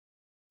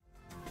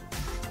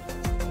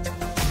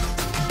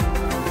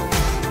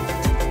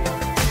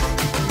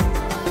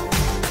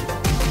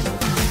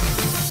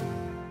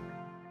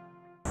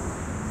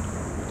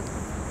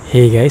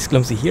Hey guys,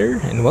 Clumsy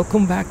here, and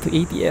welcome back to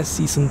ATS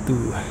Season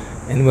 2,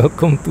 and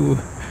welcome to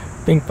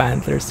Pink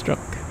Panther's truck.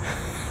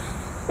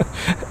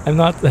 I'm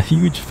not a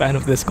huge fan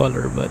of this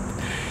color, but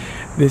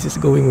this is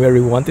going where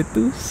we want it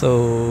to,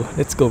 so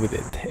let's go with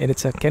it. And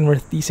it's a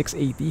Kenworth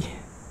T680,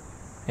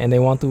 and I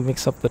want to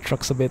mix up the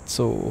trucks a bit,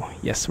 so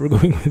yes, we're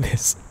going with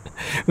this.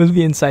 We'll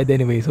be inside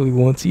anyway, so we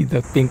won't see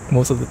the pink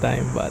most of the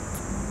time, but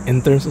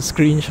in terms of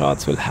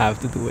screenshots, we'll have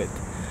to do it.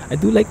 I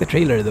do like the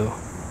trailer though,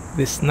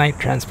 this night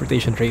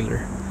transportation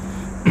trailer.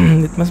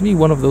 It must be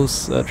one of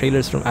those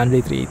trailers from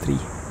Andre 383.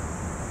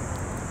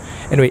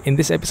 Anyway, in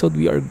this episode,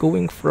 we are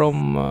going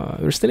from,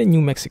 we're still in New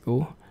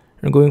Mexico.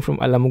 We're going from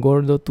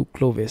Alamogordo to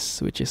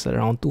Clovis, which is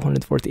around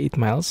 248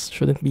 miles.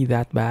 Shouldn't be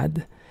that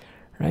bad,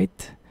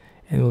 right?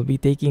 And we'll be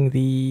taking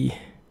we'll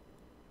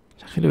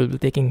be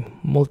taking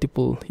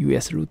multiple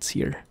US routes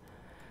here.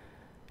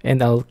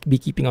 And I'll be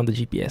keeping on the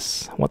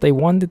GPS. What I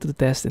wanted to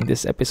test in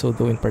this episode,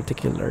 though, in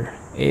particular,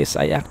 is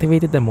I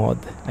activated the mod.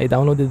 I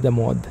downloaded the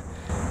mod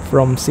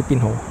from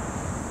Cipinho,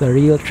 the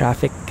real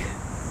traffic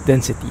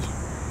density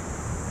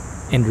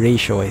and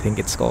ratio, I think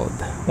it's called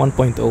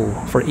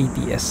 1.0 for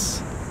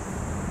ATS.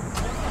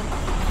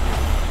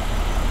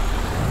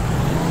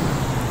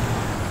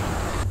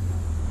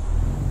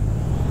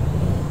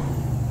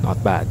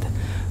 Not bad.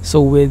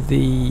 So with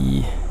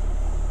the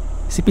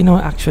Cipinho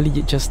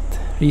actually just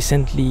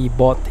recently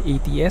bought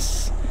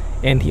ATS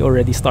and he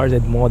already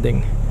started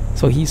modding,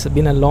 so he's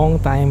been a long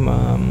time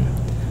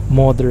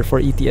modder for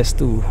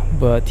ETS2,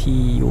 but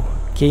he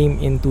came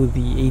into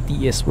the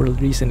ATS world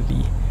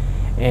recently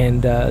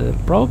and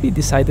probably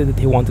decided that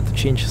he wanted to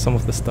change some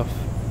of the stuff.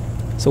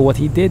 So what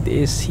he did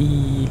is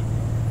he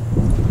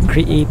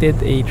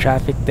created a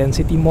traffic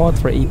density mod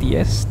for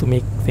ATS to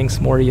make things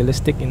more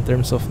realistic in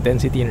terms of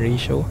density and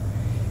ratio.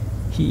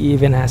 He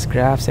even has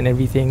graphs and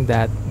everything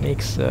that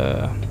makes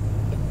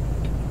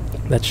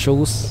that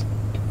shows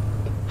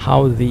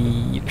how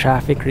the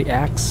traffic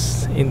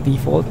reacts in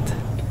default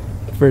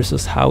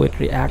versus how it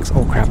reacts.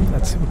 Oh crap,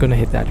 we're gonna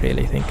hit that rail,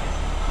 I think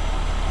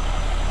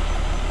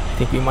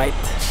we might.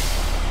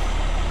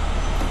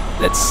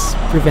 Let's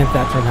prevent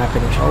that from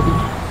happening, shall we?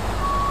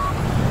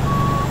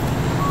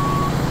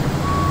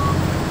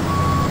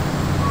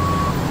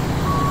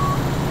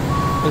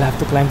 We'll have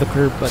to climb the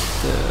curb, but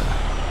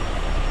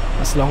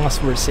as long as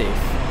we're safe,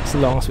 as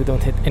long as we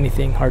don't hit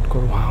anything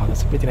hardcore. Wow,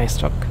 that's a pretty nice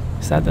truck.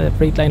 Is that a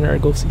Freightliner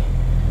Argosy?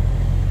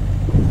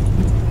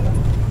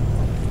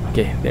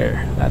 Okay,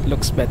 there. That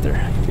looks better,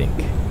 I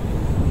think.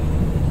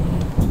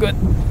 Good.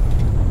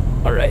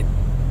 Alright.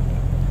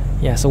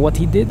 Yeah, so what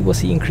he did was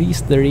he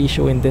increased the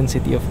ratio and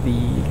density of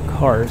the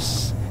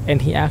cars,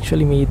 and he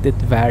actually made it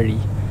vary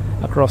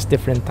across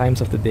different times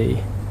of the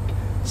day.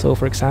 So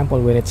for example,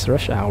 when it's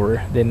rush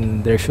hour,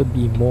 then there should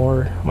be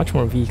much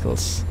more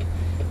vehicles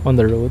on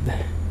the road.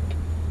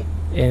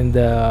 And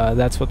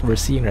that's what we're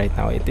seeing right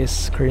now. It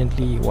is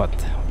currently what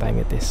time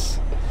it is?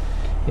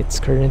 It's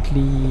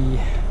currently,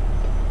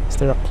 is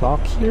there a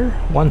clock here?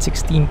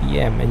 1:16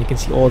 p.m. and you can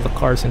see all the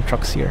cars and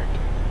trucks here.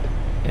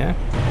 Yeah.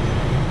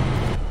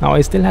 Now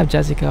I still have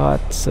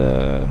Jazzycat's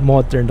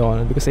mod turned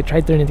on because I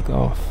tried turning it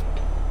off.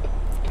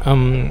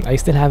 I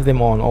still have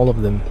them on, all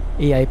of them.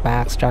 AI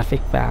packs,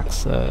 traffic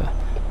packs,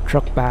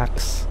 truck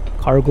packs,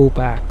 cargo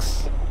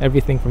packs,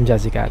 everything from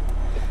Jazzycat.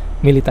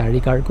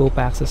 Military cargo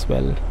packs as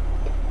well.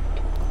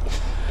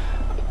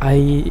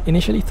 I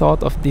initially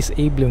thought of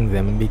disabling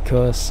them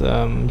because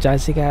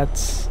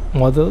Jazzycat's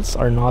models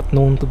are not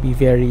known to be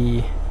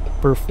very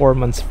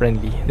performance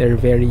friendly. They're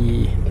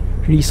very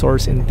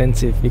resource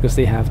intensive because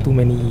they have too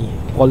many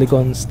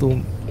polygons,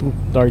 too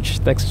large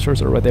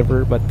textures or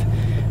whatever, but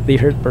they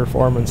hurt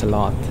performance a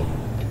lot.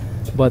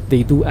 But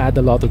they do add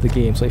a lot to the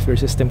game, so if your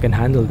system can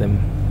handle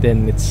them,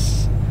 then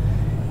it's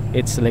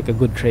like a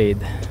good trade.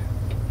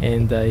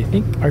 And I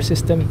think our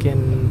system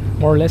can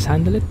more or less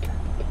handle it.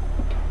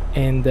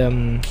 And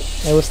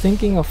I was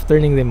thinking of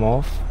turning them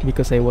off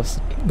because I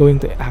was going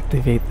to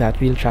activate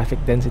that real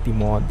traffic density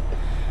mod.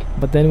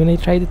 But then when I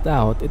tried it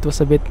out, it was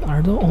a bit,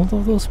 all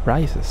of those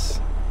prices.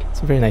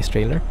 It's a very nice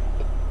trailer.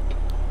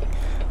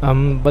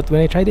 But when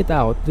I tried it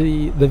out,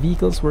 the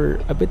vehicles were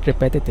a bit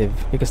repetitive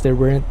because there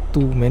weren't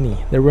too many.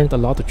 There weren't a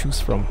lot to choose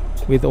from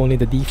with only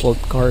the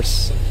default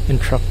cars and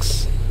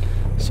trucks.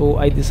 So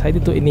I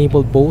decided to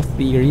enable both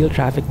the real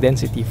traffic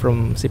density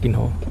from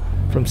Cipinho,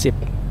 from Cip,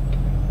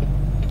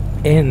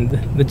 and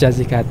the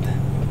Jazzycat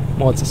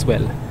mods as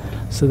well.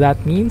 So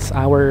that means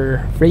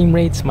our frame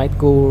rates might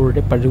go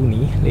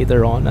riparoonie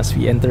later on as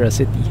we enter a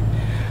city,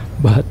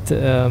 but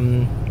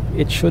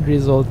it should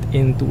result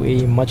into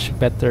a much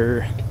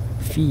better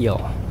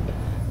feel.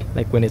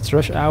 Like when it's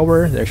rush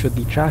hour, there should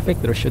be traffic,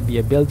 there should be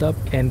a build-up,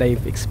 and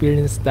I've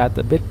experienced that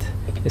a bit,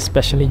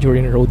 especially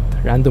during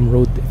random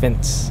road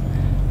events.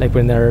 Like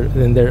when there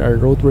are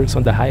roadworks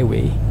on the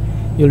highway,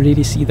 you'll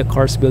really see the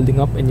cars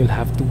building up, and you'll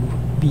have to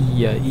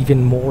be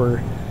even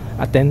more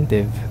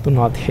attentive to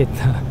not hit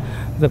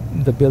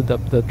the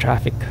build-up, the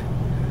traffic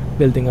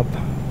building up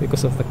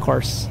because of the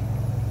cars.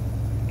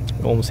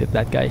 Almost hit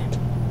that guy.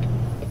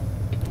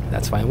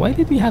 That's fine. Why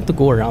did we have to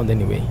go around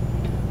anyway?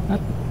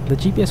 the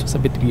GPS was a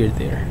bit weird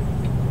there.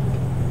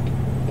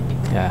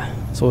 Yeah,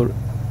 so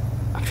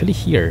actually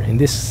here in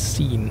this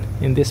scene,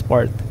 in this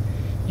part,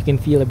 you can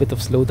feel a bit of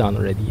slowdown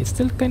already. It's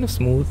still kind of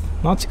smooth,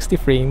 not 60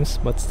 frames,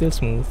 but still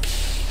smooth.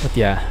 But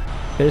yeah,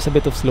 there's a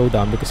bit of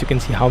slowdown because you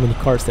can see how many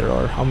cars there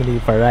are, how many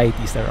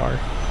varieties there are.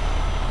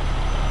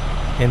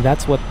 And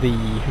that's what the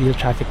real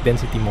traffic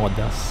density mod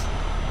does.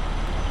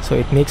 So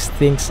it makes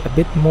things a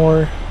bit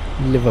more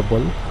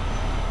livable,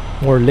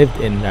 more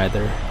lived in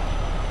rather.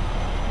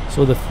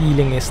 So the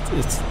feeling is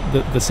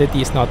the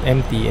city is not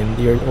empty and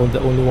you're the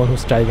only one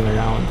who's driving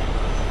around.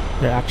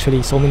 There are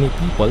actually so many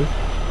people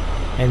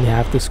and you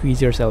have to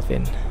squeeze yourself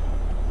in,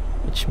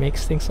 which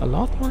makes things a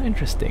lot more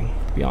interesting,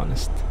 to be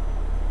honest.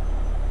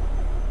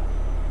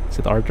 Is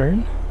it our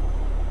turn?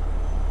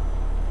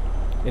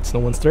 It's no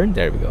one's turn.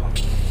 There we go.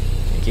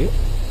 Thank you.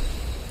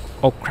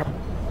 Oh crap,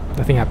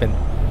 nothing happened.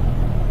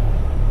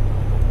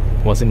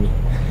 Wasn't me.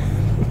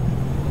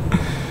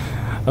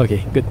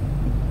 Okay, good.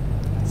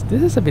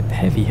 This is a bit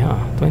heavy,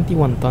 huh?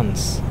 21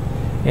 tons.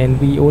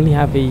 And we only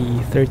have a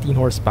 13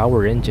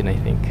 horsepower engine, I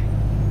think.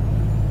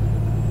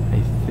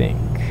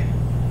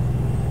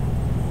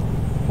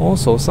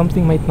 Also,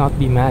 something might not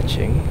be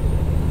matching,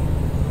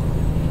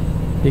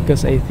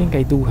 because I think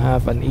I do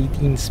have an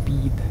 18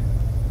 speed.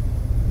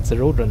 It's a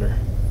Roadrunner.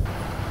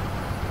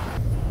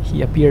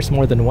 He appears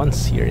more than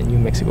once here in New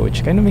Mexico,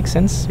 which kind of makes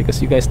sense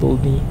because you guys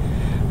told me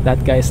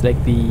that guy's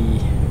like the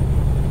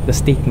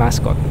state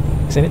mascot,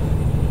 isn't it?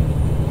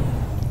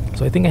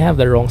 So I think I have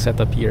the wrong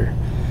setup here,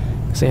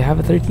 because I have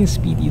a 13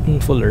 speed Eaton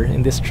Fuller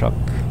in this truck,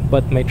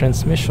 but my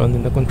transmission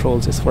in the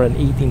controls is for an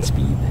 18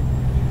 speed.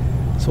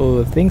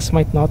 So things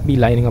might not be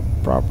lining up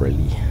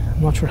properly.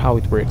 I'm not sure how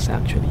it works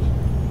actually,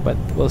 but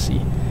we'll see.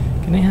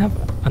 Can I have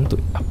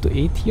up to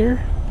 8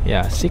 here?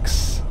 Yeah,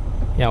 6.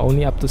 Yeah,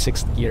 only up to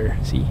 6th gear,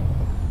 see?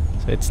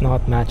 So it's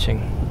not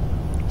matching.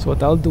 So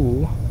what I'll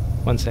do,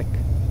 one sec,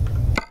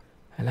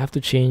 I'll have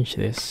to change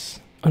this.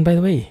 And by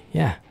the way,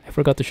 yeah, I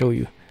forgot to show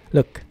you.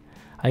 Look,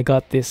 I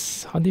got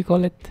this, how do you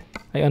call it?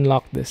 I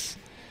unlocked this.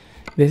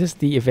 This is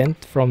the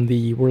event from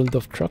the World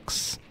of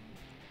Trucks.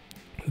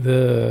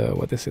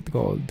 What is it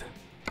called?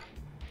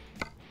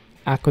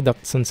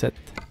 Aqueduct Sunset.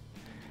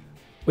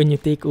 When you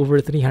take over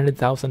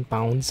 300,000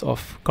 pounds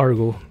of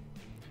cargo,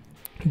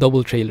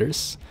 double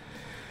trailers,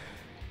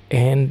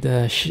 and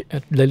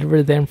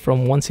deliver them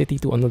from one city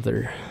to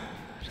another,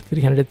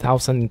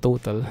 300,000 in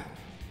total,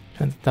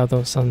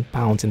 100,000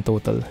 pounds in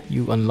total,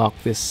 you unlock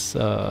this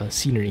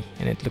scenery,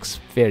 and it looks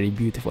very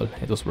beautiful.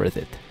 It was worth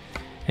it,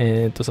 and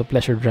it was a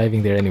pleasure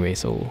driving there anyway,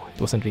 so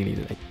it wasn't really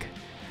like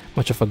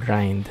much of a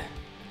grind.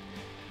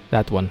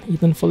 That one,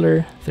 Eaton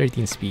Fuller,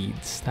 13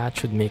 speeds. That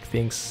should make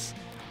things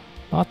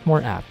a lot more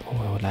apt.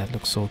 Oh, that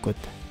looks so good.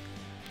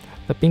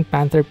 The Pink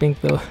Panther pink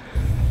though,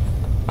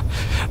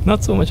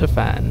 not so much a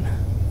fan.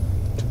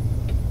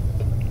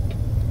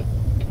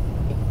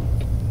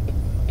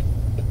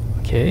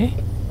 Okay,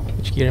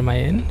 which gear am I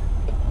in?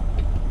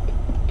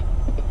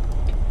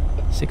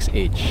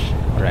 6H.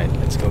 Alright,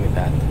 let's go with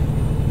that.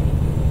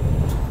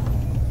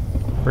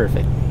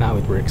 Perfect, now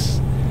it works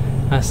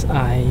as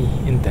I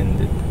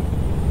intended.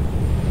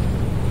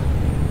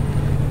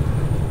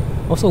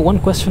 Also, one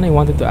question I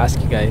wanted to ask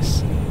you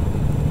guys.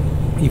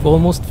 We've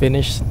almost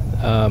finished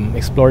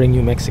exploring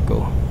New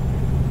Mexico,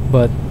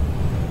 but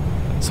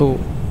so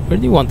where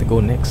do you want to go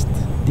next?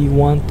 Do you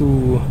want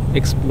to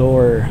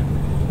explore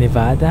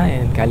Nevada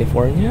and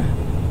California?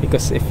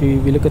 Because if we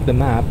look at the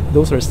map,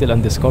 those are still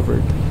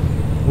undiscovered.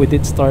 We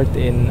did start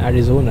in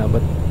Arizona,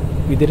 but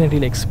we didn't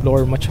really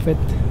explore much of it.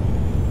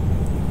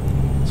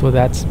 So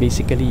that's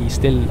basically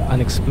still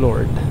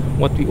unexplored.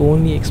 What we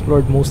only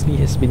explored mostly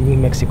has been New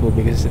Mexico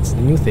because it's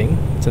the new thing.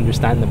 It's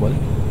understandable.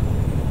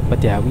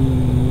 But yeah,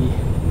 we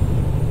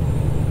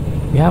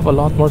have a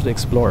lot more to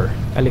explore.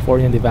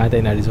 California, Nevada,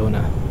 and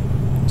Arizona.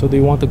 So do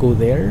you want to go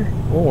there?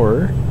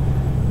 Or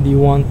do you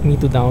want me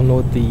to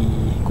download the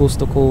Coast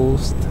to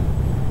Coast,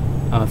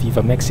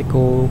 Viva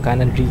Mexico,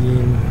 Canada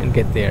Dream, and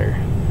get there?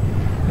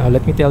 Now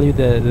let me tell you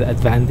the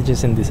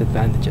advantages and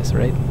disadvantages,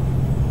 right?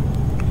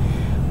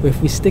 If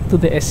we stick to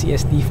the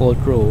SCS default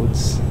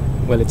roads,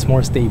 well, it's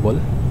more stable.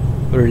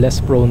 We're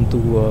less prone to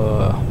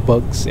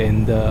bugs,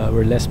 and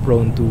we're less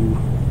prone to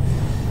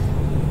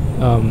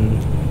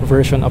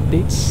version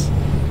updates.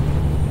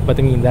 But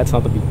I mean, that's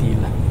not a big deal.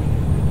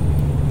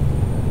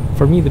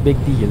 For me, the big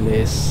deal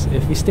is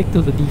if we stick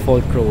to the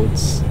default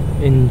roads,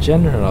 in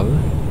general,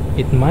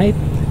 it might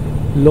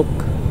look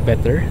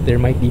better. There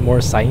might be more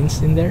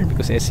science in there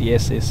because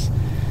SCS is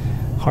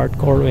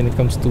hardcore when it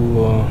comes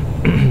to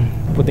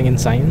putting in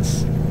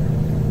science.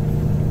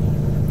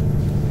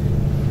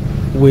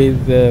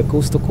 With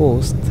coast to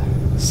coast,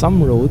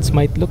 some roads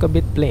might look a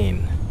bit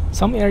plain.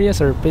 Some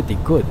areas are pretty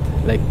good,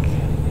 like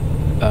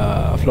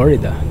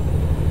Florida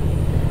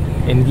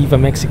and Viva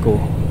Mexico.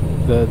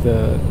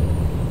 The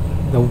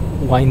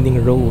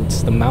winding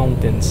roads, the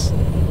mountains,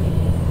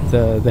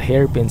 the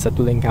hairpins that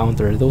we'll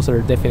encounter, those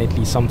are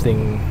definitely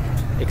something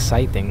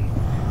exciting.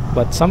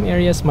 But some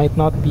areas might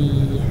not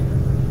be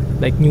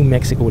like New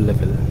Mexico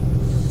level.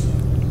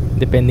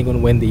 depending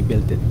on when they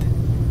built it.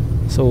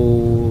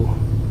 So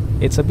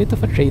it's a bit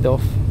of a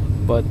trade-off,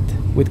 but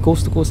with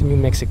Coast to Coast in New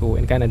Mexico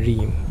and Canada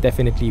Dream,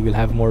 definitely we'll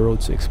have more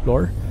roads to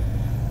explore.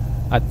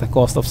 At the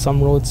cost of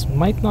some roads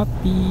might not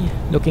be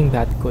looking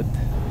that good.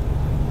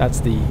 That's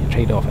the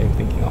trade-off I'm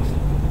thinking of.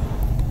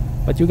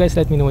 But you guys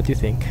let me know what you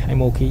think.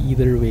 I'm okay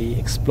either way,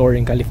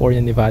 exploring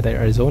California, Nevada,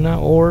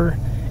 Arizona, or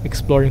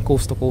exploring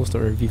Coast to Coast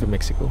or Viva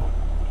Mexico.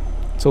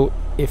 So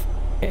if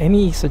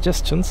any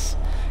suggestions,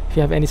 if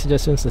you have any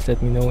suggestions, just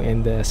let me know,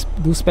 and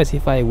do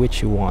specify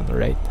which you want,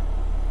 alright?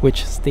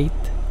 Which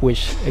state,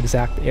 which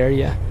exact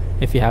area.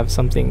 If you have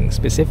something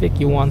specific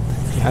you want,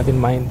 you have in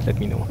mind, let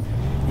me know.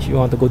 If you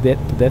want to go to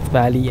Death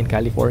Valley in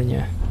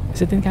California,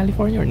 is it in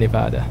California or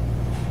Nevada?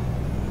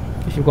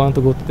 If you want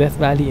to go to Death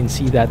Valley and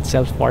see that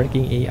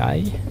self-parking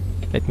AI,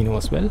 let me know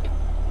as well.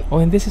 Oh,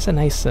 and this is a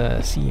nice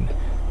scene.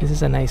 This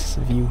is a nice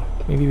view.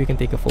 Maybe we can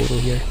take a photo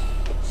here,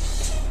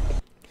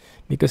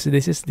 because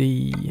this is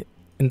the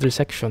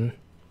intersection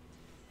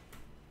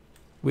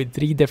with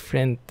 3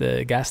 different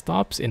gas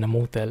stops in a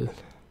motel.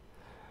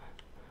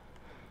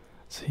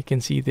 So you can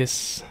see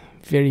this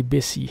very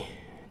busy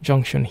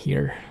junction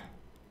here.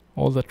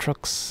 All the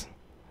trucks,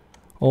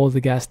 all the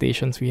gas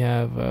stations. We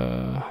have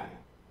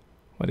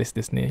what is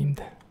this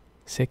named?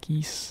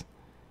 SCS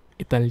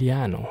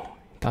Italiano,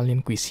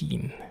 Italian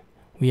cuisine.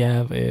 We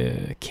have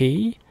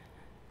K.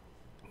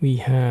 We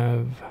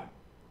have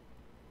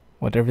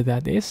whatever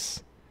that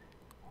is.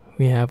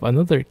 We have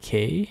another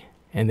K,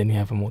 and then we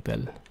have a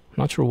motel.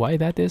 Not sure why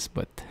that is,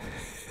 but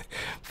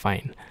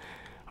fine.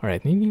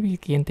 Alright, maybe we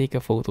can take a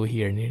photo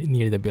here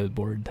near the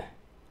billboard.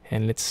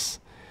 And let's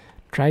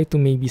try to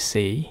maybe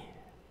say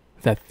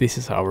that this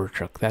is our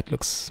truck. That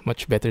looks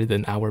much better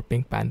than our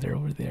Pink Panther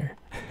over there.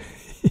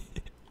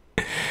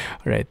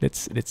 Alright,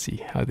 let's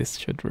see how this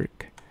should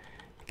work.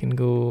 You can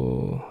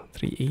go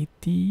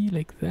 380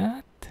 like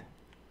that.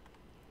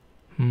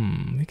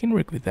 We can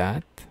work with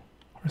that.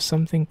 Or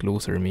something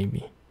closer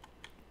maybe.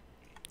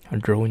 A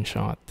drone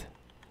shot.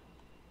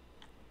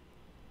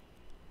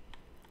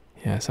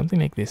 Yeah, something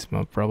like this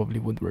probably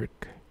would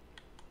work.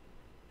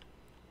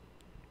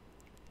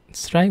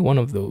 Let's try one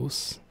of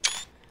those.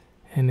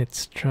 And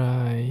let's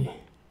try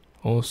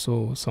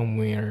also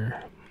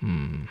somewhere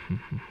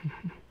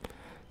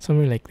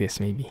somewhere like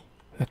this maybe.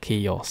 The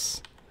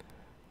chaos.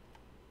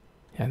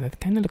 Yeah, that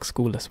kind of looks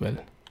cool as well.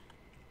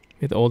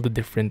 With all the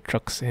different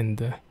trucks and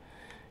the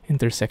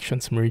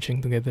intersections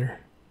merging together.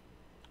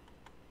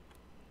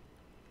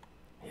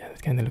 Yeah,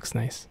 that kind of looks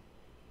nice.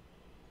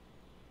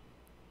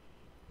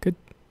 Good.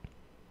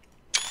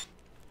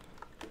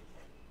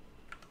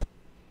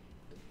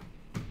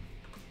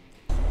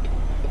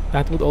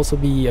 That would also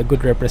be a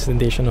good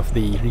representation of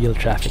the real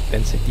traffic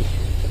density,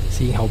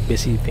 seeing how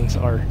busy things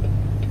are.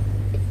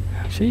 I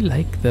actually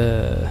like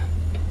the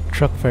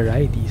truck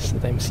varieties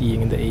that I'm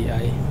seeing in the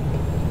AI.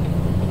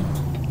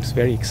 It's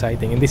very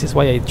exciting, and this is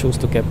why I chose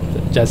to keep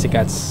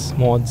Jazzycat's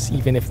mods,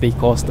 even if they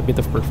cost a bit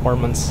of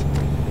performance,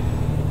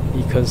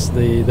 because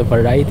the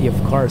variety of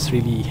cars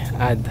really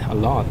add a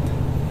lot.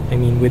 I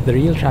mean, with the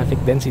real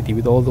traffic density,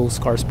 with all those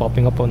cars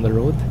popping up on the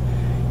road,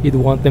 you'd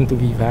want them to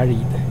be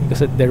varied,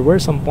 because there were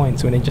some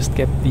points when I just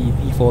kept the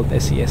default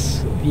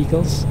SCS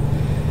vehicles.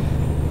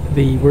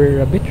 They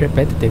were a bit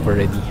repetitive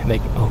already.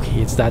 Like,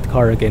 okay, it's that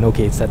car again,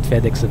 okay, it's that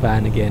FedEx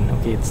van again,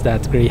 okay, it's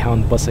that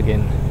Greyhound bus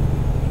again.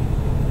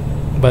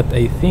 But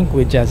I think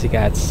with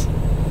Jazzycats,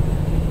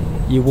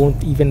 you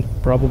won't even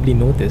probably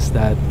notice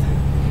that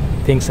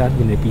things have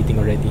been repeating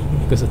already,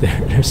 because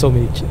there's so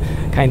many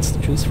kinds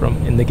to choose from,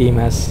 and the game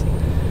has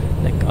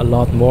like a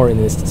lot more in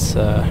its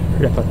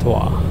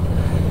repertoire.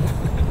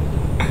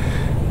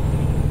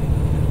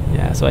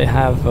 Yeah, so I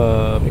have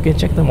you can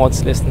check the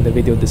mods list in the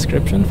video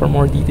description for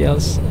more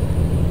details.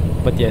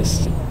 But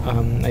yes,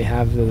 I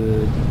have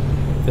the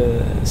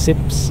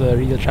SIP's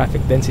real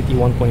traffic density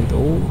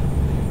 1.0,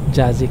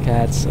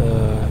 Jazzycat's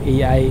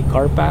AI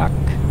car pack,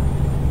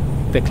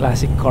 the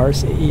classic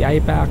cars AI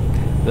pack,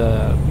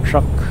 the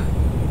truck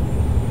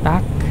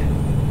pack,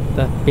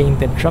 the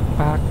painted truck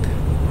pack.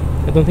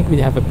 I don't think we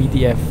have a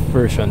PDF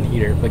version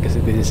here because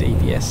this is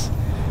ATS.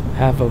 I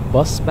have a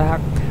bus pack,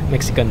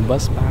 Mexican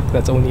bus pack,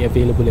 that's only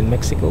available in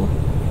Mexico.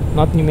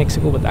 Not New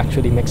Mexico, but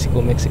actually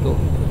Mexico.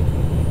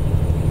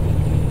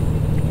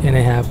 And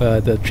I have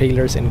the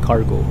trailers and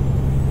cargo,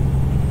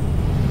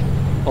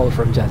 all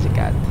from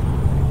Jazzycat.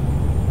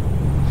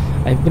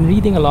 I've been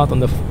reading a lot on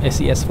the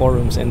SCS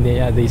forums, and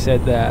they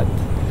said that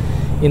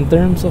in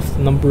terms of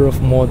number of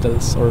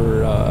models,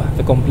 or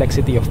the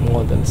complexity of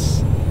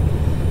models,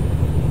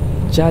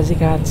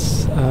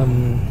 Jazzycat's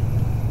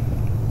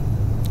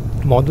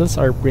models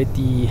are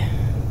pretty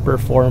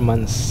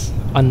performance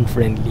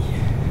unfriendly.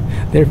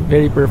 They're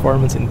very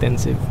performance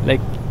intensive.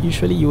 Like,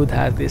 usually you would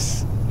have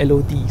this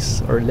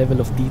LODs, or level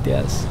of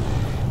details.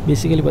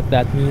 Basically what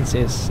that means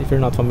is, if you're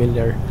not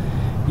familiar,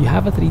 you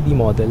have a 3D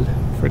model.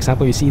 For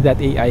example, you see that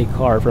AI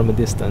car from a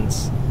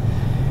distance.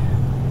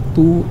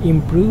 To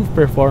improve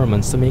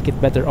performance, to make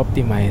it better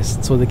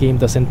optimized so the game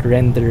doesn't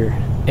render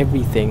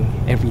everything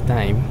every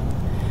time,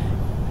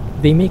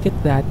 they make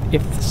it that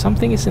if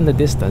something is in the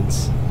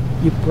distance,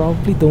 you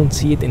probably don't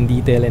see it in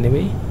detail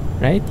anyway,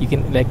 right? You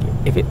can, like,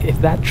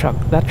 if that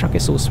truck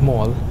is so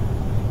small,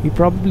 you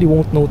probably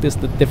won't notice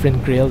the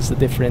different grills, the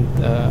different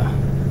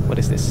what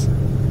is this?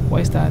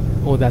 Why is that?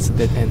 Oh, that's a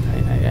dead end.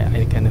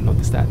 I kind of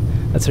noticed that.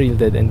 That's a real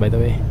dead end, by the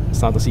way.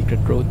 It's not a secret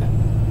road.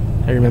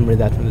 I remember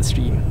that from the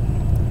stream.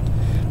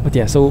 But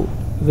yeah, so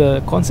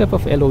the concept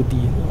of LOD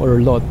or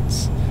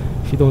LODs,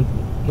 if you don't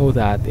know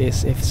that,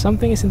 is if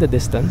something is in the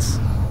distance,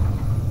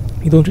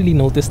 you don't really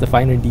notice the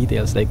finer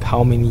details, like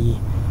how many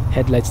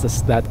headlights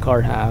does that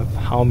car have,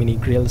 how many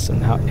grills,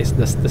 and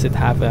does it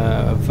have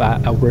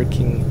a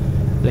working,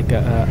 like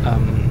a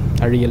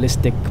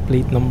realistic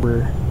plate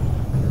number,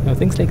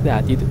 things like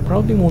that. You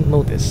probably won't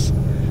notice.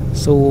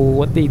 So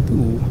what they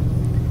do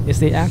is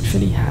they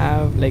actually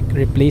have, like,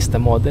 replace the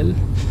model.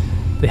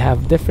 They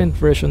have different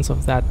versions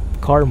of that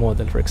car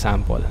model, for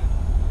example,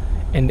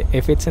 and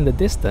if it's in the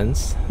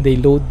distance, they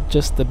load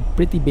just the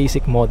pretty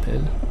basic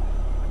model,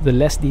 the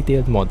less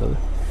detailed model.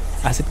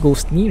 As it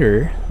goes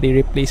nearer, they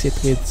replace it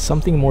with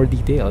something more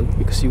detailed,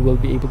 because you will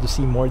be able to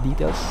see more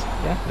details,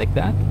 yeah, like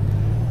that.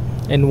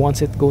 And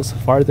once it goes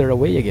farther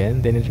away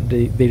again, then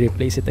they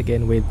replace it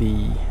again with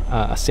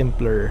a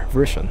simpler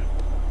version,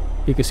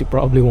 because you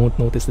probably won't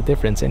notice the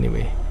difference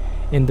anyway.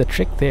 And the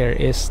trick there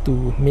is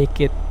to make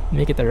it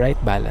a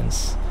right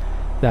balance,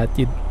 that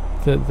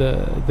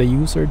the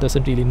user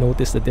doesn't really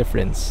notice the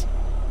difference.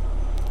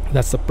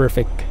 That's the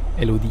perfect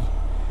LOD.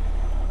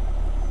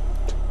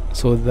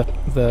 So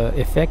the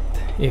effect,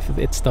 if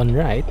it's done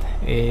right,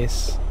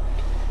 is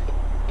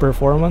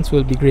performance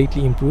will be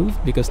greatly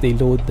improved because they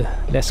load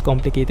less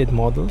complicated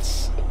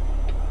models,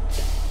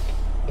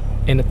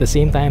 and at the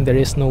same time there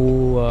is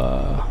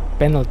no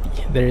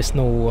penalty, there is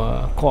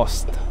no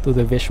cost to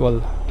the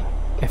visual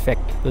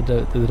effect, to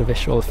the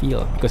visual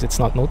feel, because it's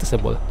not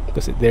noticeable,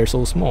 because they're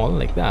so small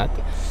like that.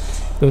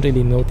 Don't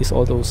really notice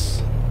all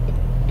those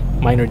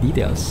minor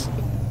details.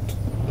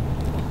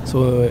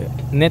 So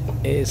net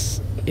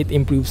is, it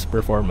improves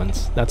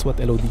performance. That's what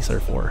LODs are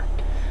for.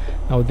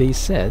 Now they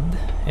said,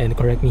 and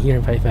correct me here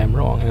if I'm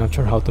wrong, I'm not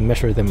sure how to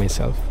measure them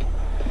myself,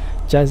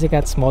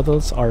 Jazzycat's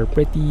models are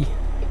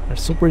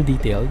super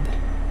detailed.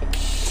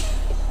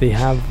 They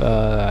have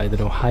I don't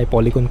know, high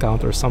polygon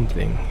count or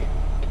something,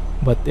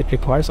 but it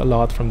requires a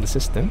lot from the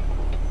system.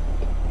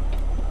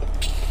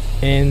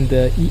 And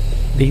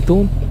they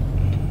don't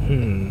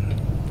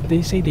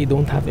they say they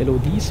don't have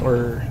LODs,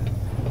 or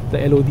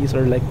the LODs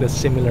are like the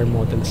similar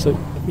model. So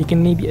we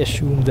can maybe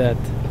assume that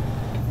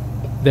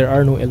there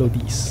are no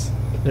LODs,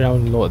 there are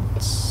no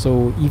LODs.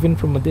 So even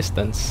from a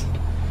distance,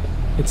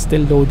 it's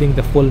still loading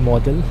the full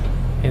model,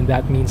 and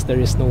that means there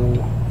is no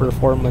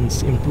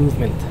performance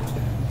improvement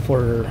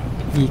for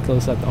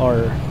vehicles that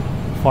are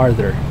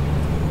farther.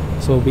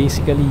 So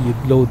basically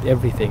you'd load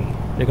everything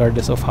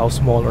regardless of how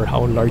small or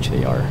how large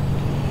they are,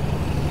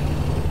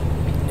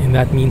 and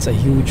that means a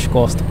huge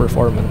cost to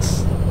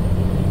performance.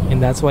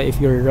 And that's why if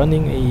you're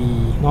running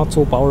a not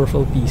so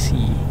powerful PC,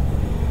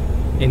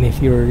 and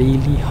if you're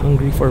really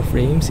hungry for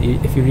frames,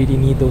 if you really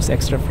need those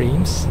extra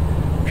frames,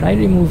 try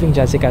removing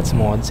Jazzycat's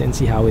mods and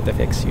see how it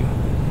affects you.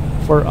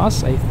 For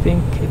us, I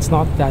think it's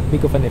not that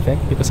big of an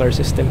effect because our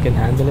system can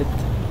handle it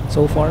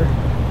so far.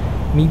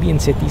 Maybe in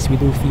cities we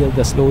do feel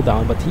the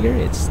slowdown, but here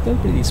it's still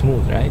pretty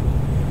smooth, right?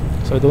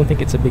 So I don't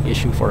think it's a big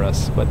issue for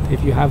us. But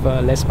if you have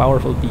a less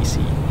powerful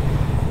PC,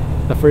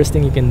 the first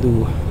thing you can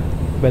do,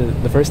 well,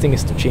 the first thing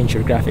is to change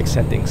your graphics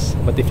settings.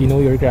 But if you know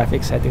your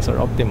graphics settings are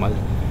optimal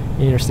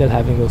and you're still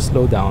having those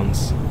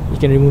slowdowns, you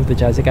can remove the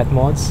Jazzycat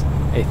mods.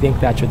 I think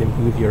that should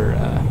improve your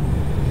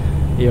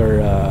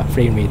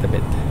frame rate a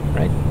bit,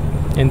 right?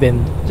 And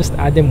then just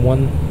add them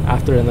one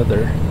after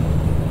another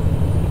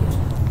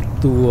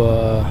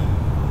to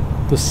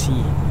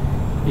see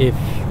if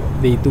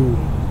they do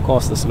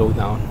cause the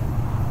slowdown,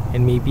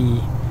 and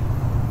maybe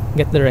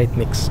get the right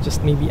mix.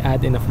 Just maybe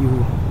add in a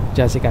few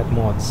Jazzycat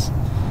mods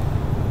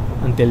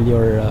until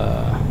your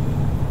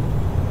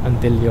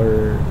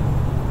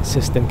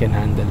system can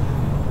handle.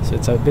 So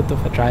it's a bit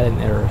of a trial and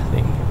error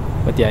thing.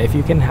 But yeah, if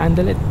you can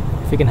handle it,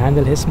 if you can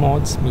handle his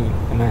mods,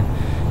 man,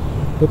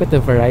 look at the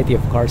variety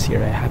of cars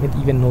here. I haven't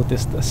even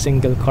noticed a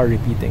single car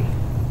repeating.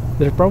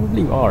 There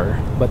probably are,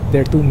 but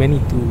there are too many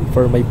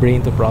for my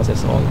brain to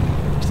process all.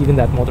 There's even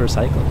that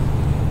motorcycle.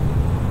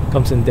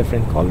 Comes in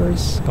different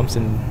colors, comes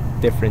in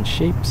different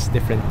shapes,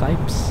 different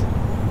types.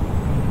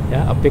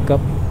 Yeah, a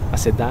pickup, a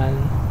sedan,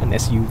 an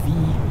SUV,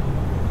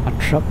 a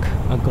truck,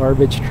 a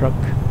garbage truck,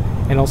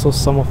 and also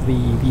some of the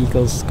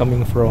vehicles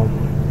coming from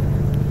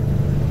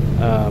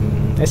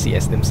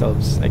SCS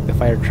themselves, like the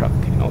fire truck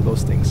and all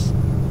those things.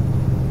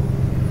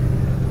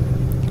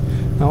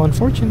 Now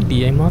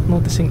unfortunately, I'm not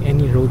noticing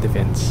any road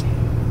events.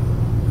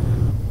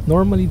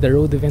 Normally the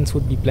road events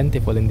would be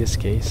plentiful in this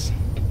case,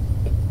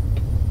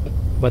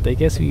 but I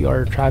guess we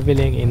are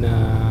traveling in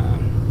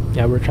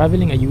we're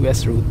traveling a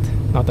US route,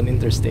 not an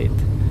interstate.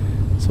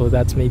 So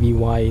that's maybe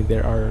why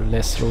there are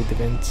less road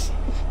events.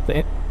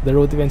 The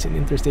road events in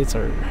interstates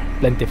are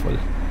plentiful,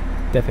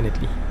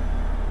 definitely.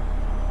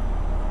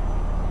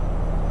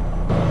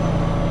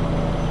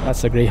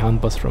 That's a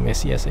Greyhound bus from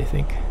SCS, I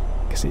think.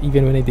 Because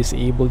even when I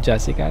disabled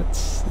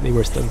Jazzycats, they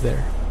were still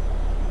there.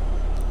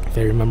 If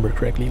I remember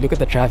correctly. Look at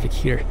the traffic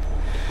here.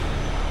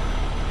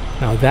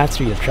 Now that's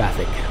real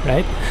traffic,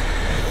 right?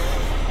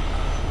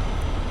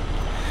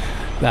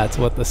 That's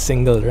what a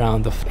single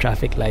round of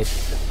traffic light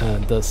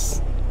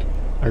does.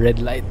 A red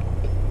light.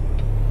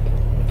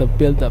 The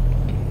build up.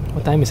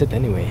 What time is it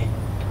anyway?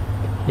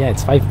 Yeah,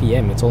 it's 5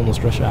 PM. It's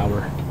almost rush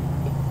hour.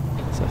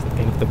 So it's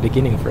kind of the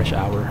beginning of rush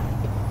hour.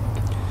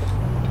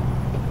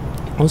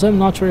 Also, I'm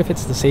not sure if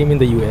it's the same in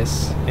the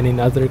US and in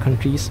other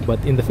countries, but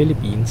in the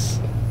Philippines,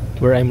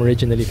 where I'm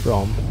originally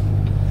from.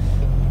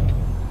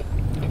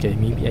 Okay,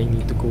 maybe I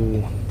need to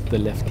go to the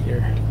left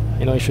here.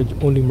 I know I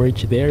should only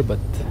merge there, but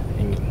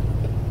I mean,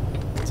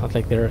 it's not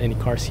like there are any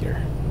cars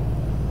here.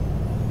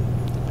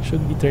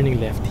 Should be turning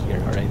left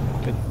here. Alright,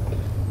 good.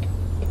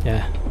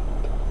 Yeah.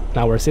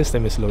 Now our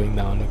system is slowing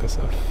down because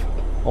of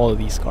all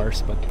these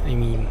cars, but I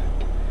mean,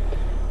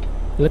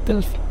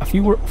 a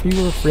fewer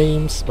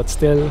frames, but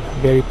still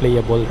very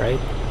playable, right?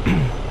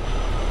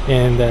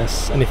 And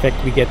as an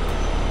effect, we get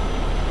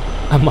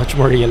a much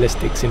more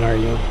realistic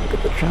scenario. Look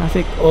at the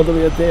traffic all the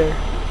way out there.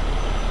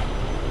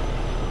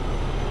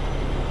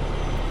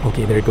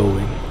 Okay, they're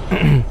going.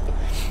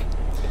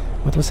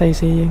 What was I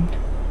saying?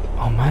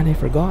 Oh man, I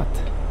forgot.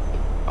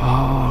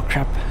 Oh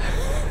crap.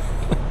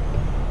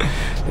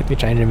 Let me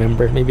try and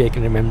remember. Maybe I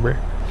can remember.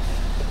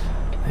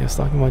 I was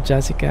talking about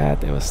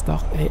Jazzycat.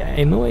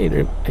 I know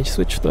I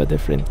switched to a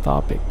different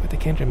topic, but I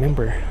can't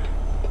remember.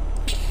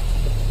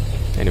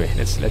 Anyway,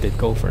 let's let it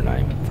go for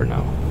now.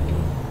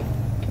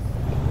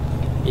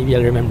 Maybe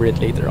I'll remember it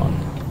later on.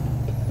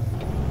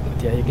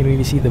 But yeah, you can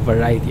really see the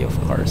variety of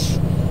cars,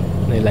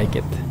 and I like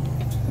it.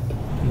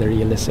 And the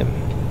realism.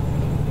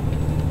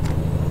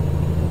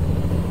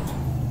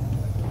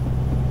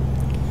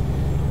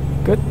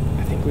 Good.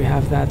 I think we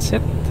have that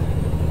set.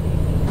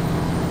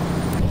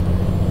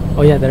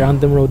 Oh yeah, the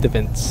random road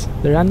events.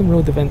 The random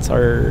road events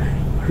are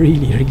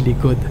really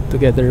good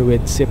together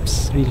with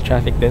SIP's real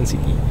traffic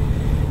density.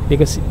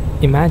 Because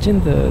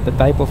imagine the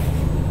type of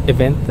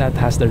event that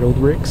has the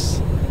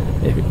roadworks.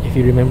 If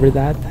you remember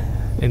that,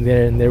 and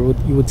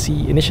you would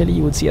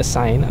see a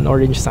sign, an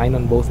orange sign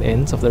on both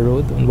ends of the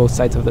road, on both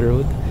sides of the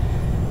road,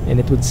 and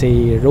it would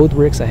say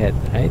roadworks ahead,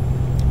 right?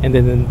 And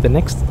then the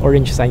next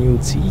orange sign you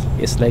would see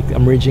is like a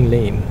merging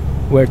lane,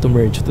 where to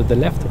merge, to the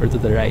left or to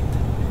the right.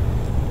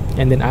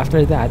 And then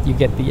after that, you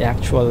get the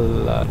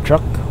actual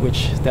truck,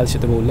 which tells you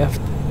to go left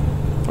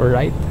or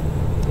right,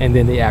 and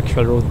then the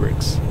actual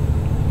roadworks.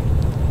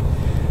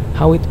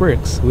 How it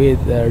works with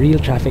real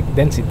traffic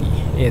density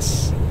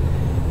is,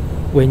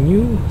 when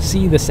you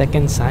see the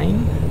second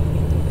sign,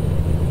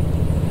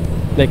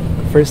 like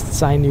first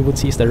sign you would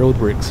see is the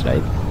roadworks,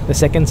 right? The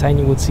second sign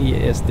you would see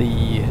is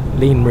the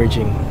lane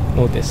merging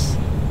notice.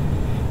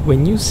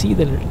 When you see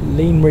the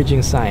lane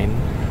merging sign,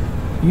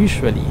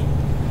 usually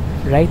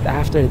right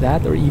after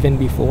that or even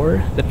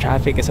before, the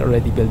traffic is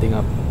already building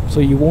up. So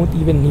you won't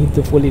even need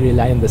to fully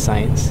rely on the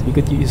signs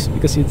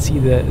because you'd see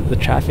the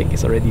traffic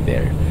is already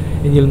there.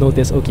 And you'll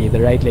notice, okay, the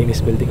right lane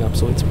is building up,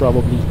 so it's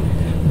probably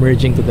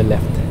merging to the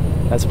left.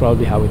 That's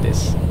probably how it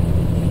is.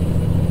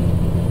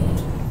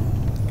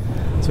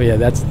 So yeah,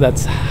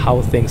 that's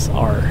how things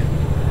are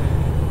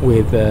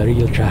with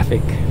real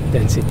traffic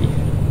density.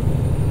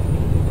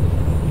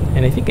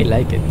 And I think I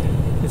like it.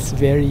 It's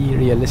very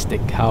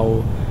realistic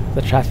how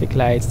the traffic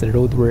lights, the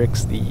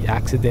roadworks, the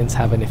accidents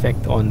have an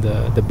effect on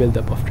the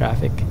buildup of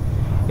traffic.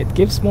 It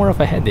gives more of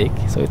a headache,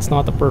 so it's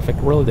not a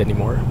perfect world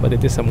anymore, but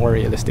it is a more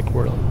realistic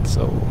world.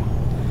 So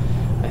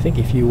I think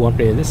if you want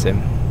realism,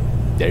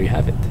 there you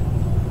have it.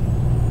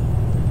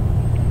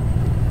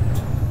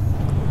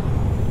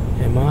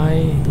 Am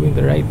I doing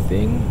the right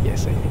thing?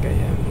 Yes, I think I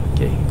am.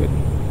 Okay, good.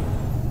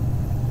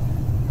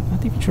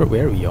 Not even sure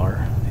where we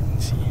are. Let me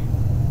see.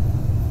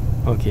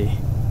 Okay.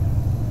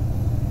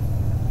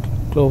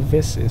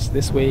 Clovis is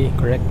this way,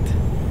 correct?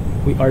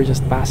 We are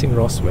just passing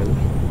Roswell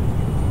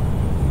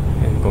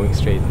and going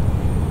straight.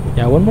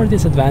 Yeah, one more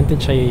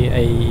disadvantage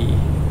I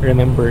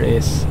remember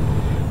is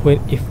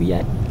if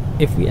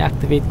we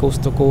activate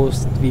Coast to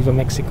Coast, Viva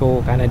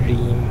Mexico, Canada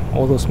Dream,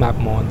 all those map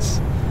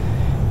mods,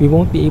 we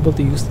won't be able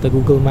to use the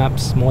Google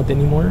Maps mod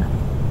anymore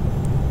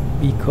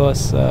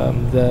because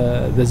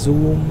the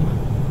zoom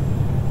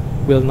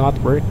will not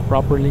work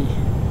properly,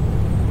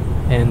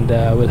 and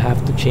we'll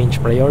have to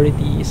change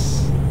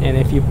priorities. And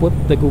if you put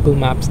the Google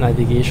Maps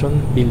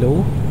navigation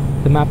below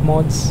the map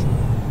mods,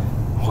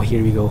 oh,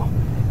 here we go,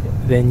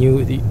 then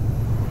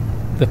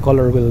the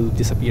color will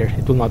disappear.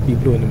 It will not be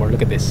blue anymore.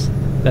 Look at this.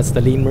 That's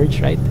the lane merge,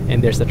 right?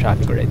 And there's the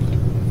traffic already.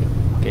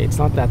 Okay, it's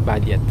not that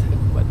bad yet,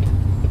 but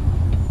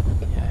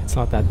yeah, it's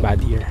not that bad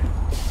here.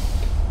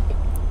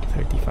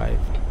 35.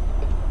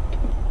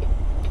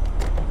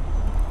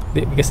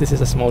 Because this is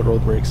a small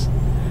roadworks.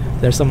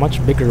 There's a much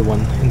bigger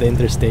one in the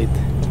interstate,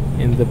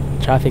 and the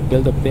traffic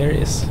buildup there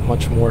is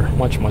much more.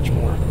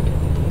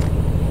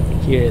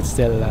 Here it's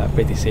still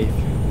pretty safe.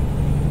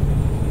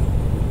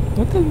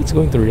 Don't tell me it's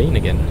going to rain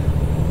again.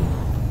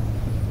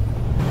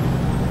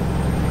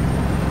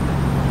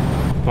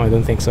 No, I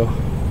don't think so.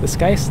 The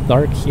sky is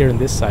dark here on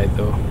this side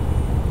though.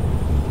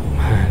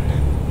 Man,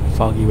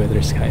 foggy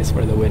weather skies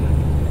for the win.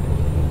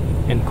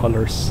 And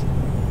colors.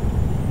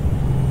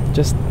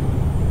 Just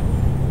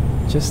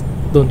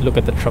don't look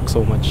at the truck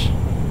so much.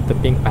 The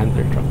Pink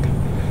Panther truck.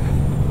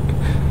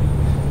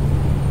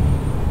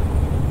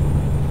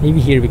 Maybe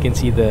here we can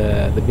see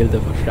the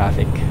buildup of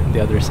traffic on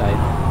the other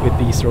side with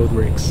these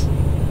roadworks.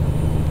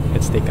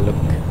 Let's take a look.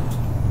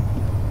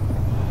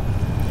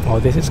 Oh,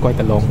 this is quite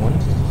a long one.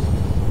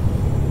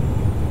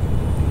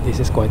 This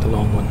is quite a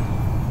long one.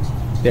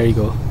 There you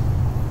go.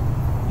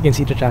 You can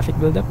see the traffic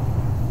buildup.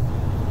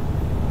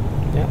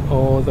 Yeah,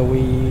 all the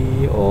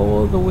way.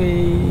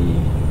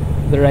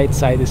 The right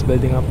side is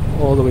building up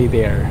all the way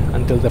there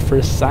until the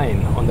first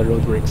sign on the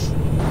roadworks.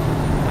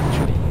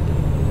 Actually,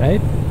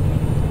 right?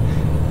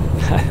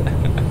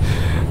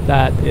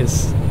 That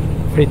is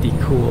pretty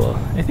cool.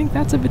 I think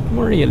that's a bit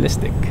more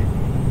realistic.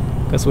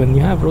 Because when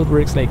you have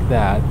roadworks like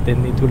that,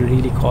 then it will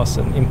really cause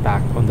an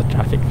impact on the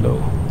traffic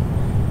flow.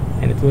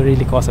 And it will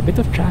really cause a bit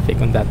of traffic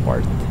on that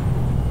part.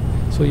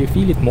 So you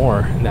feel it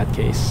more in that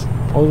case.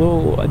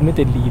 Although,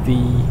 admittedly,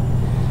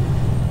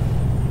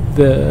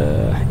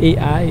 the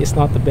AI is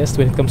not the best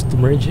when it comes to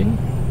merging.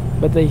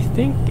 But I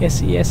think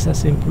SCS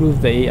has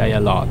improved the AI a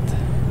lot.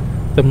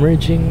 The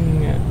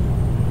merging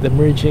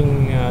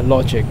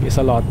logic is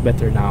a lot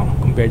better now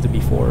compared to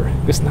before.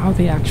 Because now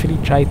they actually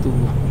try to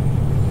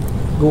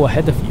go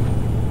ahead of you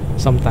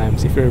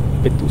sometimes if you're a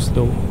bit too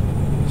slow.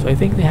 So I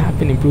think they have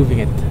been improving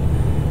it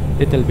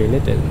little by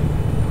little.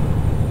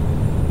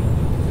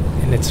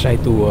 And let's try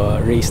to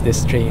race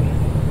this train.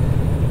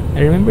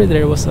 I remember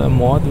there was a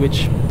mod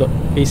which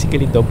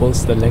basically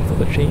doubles the length of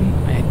the train.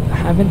 I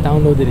haven't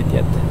downloaded it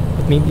yet,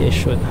 but maybe I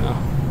should, huh?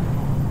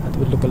 That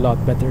would look a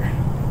lot better.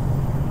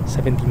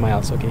 70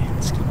 miles, okay,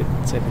 let's keep it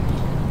 70.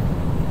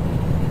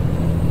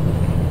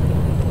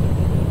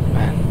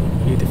 Man,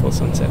 beautiful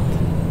sunset.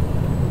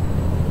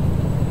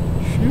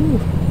 Phew.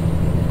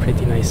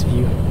 Pretty nice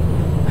view.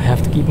 I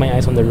have to keep my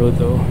eyes on the road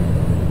though,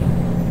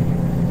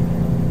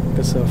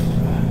 because of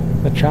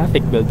the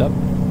traffic buildup.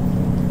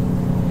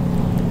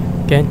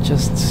 Can't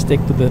just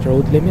stick to the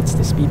road limits,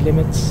 the speed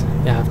limits.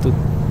 You have to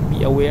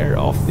be aware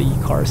of the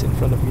cars in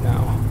front of you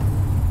now.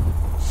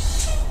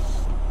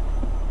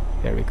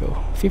 There we go.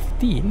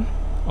 15?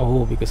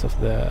 Oh, because of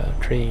the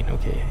train.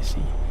 Okay, I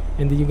see.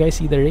 And did you guys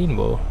see the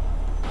rainbow?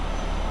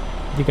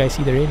 Did you guys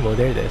see the rainbow?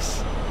 There it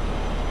is.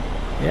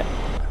 Yeah.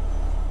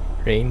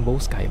 Rainbow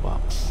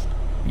skybox.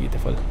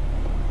 Beautiful.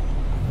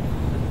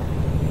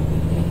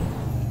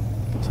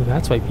 So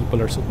that's why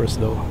people are super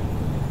slow.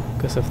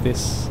 Because of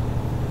this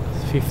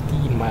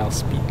 15-mile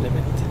speed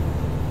limit.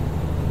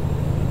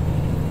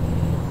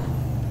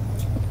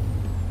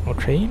 No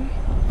train?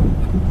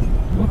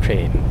 No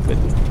train. Good.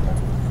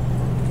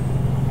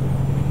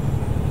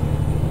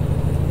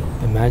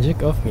 The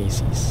magic of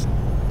Macy's.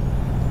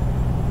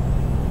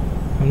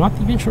 I'm not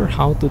even sure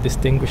how to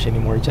distinguish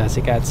anymore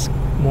Jazzycat's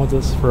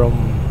models from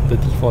the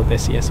default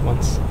SCS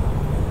ones.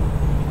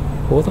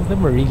 Both of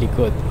them are really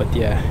good, but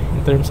yeah,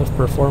 in terms of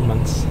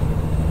performance,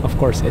 of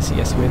course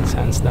SCS wins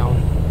hands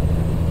down.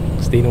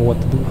 Because they know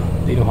what to do,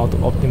 they know how to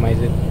optimize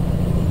it.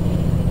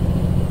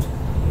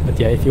 But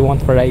yeah, if you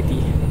want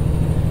variety,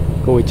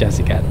 go with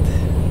Jazzycat.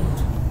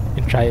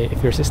 And try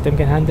if your system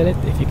can handle it,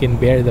 if you can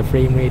bear the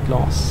frame rate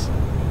loss.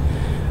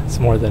 It's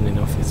more than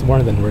enough, it's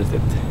more than worth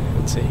it, I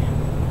would say.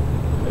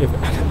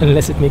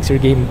 Unless it makes your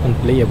game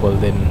unplayable,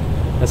 then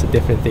that's a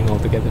different thing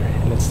altogether.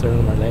 And let's turn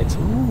on our lights.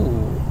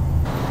 Ooh.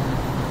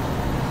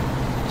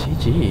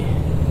 GG.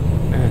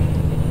 Man.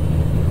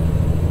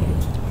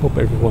 Hope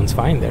everyone's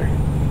fine there.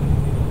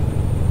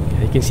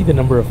 You can see the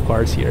number of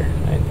cars here.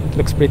 Right? It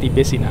looks pretty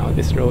busy now,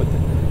 this road.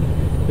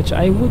 Which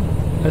I would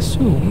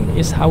assume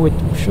is how it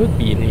should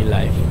be in real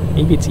life.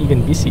 Maybe it's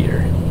even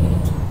busier.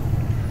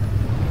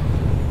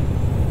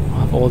 We'll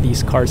have all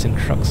these cars and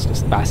trucks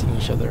just passing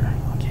each other.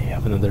 Okay, I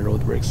have another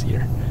roadworks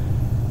here.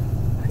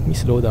 Let me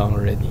slow down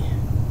already.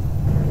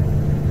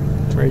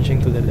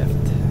 Merging to the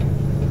left.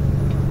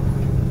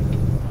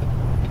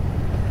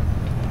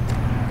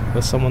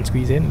 Will someone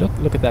squeeze in?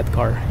 Look at that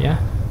car, yeah?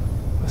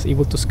 Was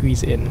able to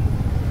squeeze in.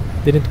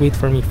 Didn't wait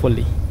for me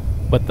fully.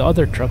 But the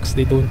other trucks,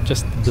 they don't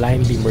just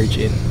blindly merge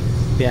in.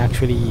 They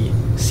actually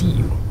see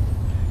you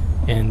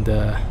and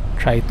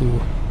try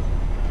to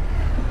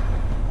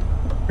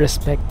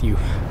respect you.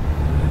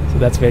 So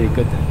that's very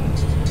good.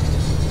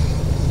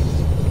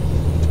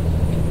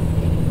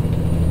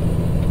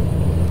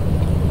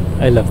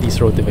 I love these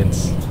road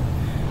events.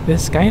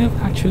 This kind of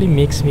actually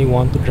makes me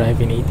want to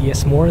drive in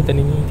ATS more than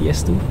in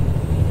ETS2.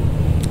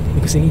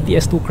 Because in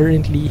ETS2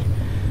 currently,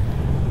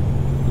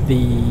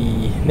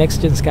 the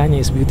next gen Scania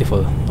is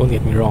beautiful, don't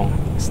get me wrong.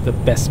 It's the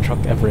best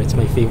truck ever, it's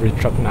my favorite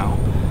truck now.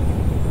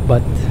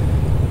 But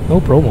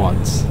no pro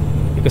mods,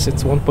 because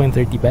it's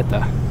 1.30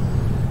 beta.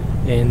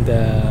 And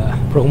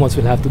pro mods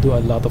will have to do a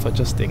lot of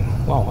adjusting.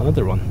 Wow,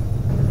 another one.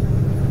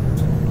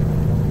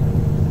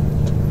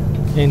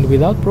 And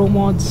without pro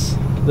mods,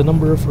 the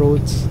number of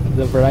roads,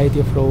 the variety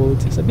of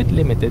roads is a bit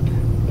limited.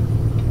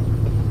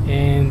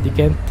 And you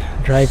can't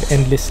drive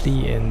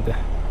endlessly and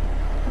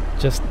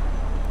just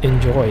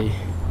enjoy.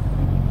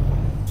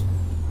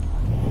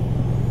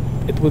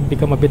 It would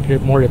become a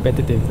bit more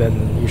repetitive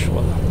than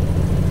usual.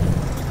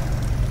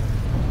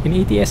 In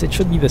ATS it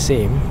should be the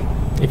same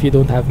if you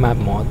don't have map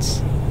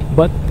mods,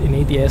 but in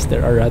ATS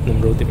there are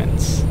random road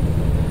events,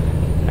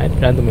 right?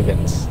 Random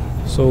events.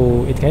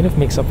 So it kind of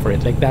makes up for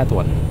it, like that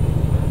one.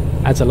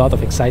 Adds a lot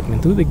of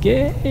excitement to the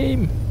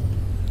game.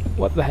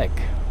 What the heck?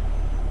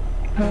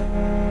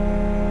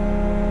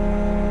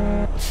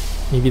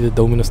 Maybe the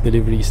Domino's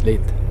delivery is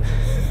late.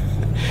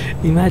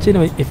 Imagine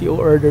if you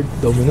ordered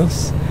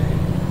Domino's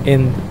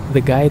and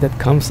the guy that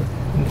comes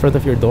in front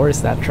of your door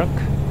is that truck.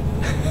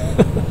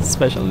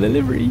 Special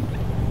delivery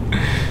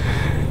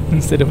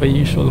instead of a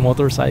usual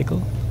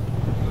motorcycle.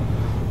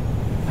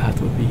 That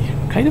would be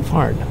kind of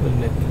hard,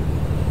 wouldn't it?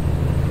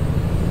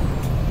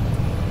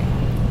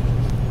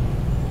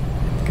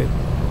 Good.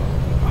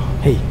 Oh,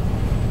 hey,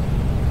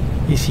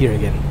 he's here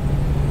again.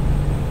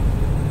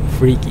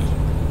 Freaky.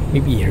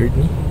 Maybe he heard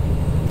me.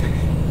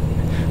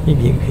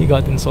 Maybe he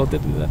got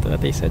insulted with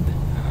that I said.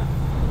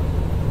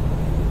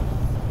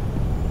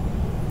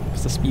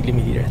 What's the speed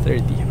limit here?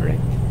 30, alright.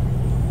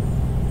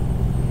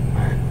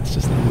 Man, let's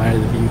just admire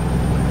the view.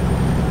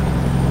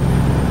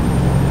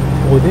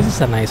 Oh, this is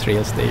a nice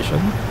rail station.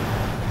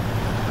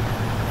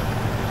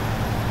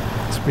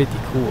 It's pretty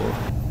cool.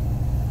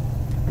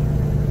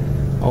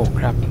 Oh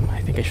crap,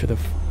 I think I should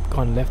have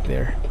gone left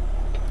there.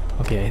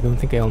 Okay, I don't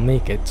think I'll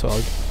make it, so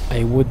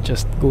I would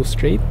just go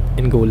straight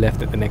and go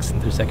left at the next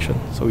intersection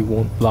so we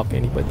won't block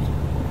anybody.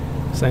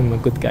 So I'm a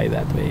good guy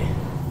that way.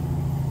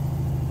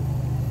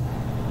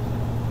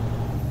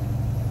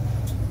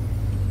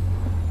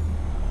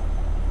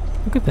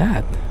 Look at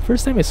that.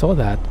 First time I saw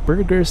that.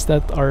 Burgers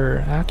that are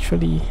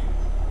actually...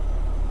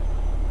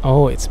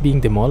 Oh, it's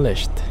being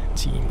demolished, it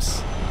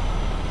seems.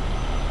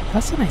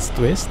 That's a nice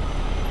twist.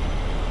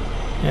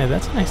 Yeah,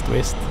 that's a nice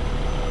twist.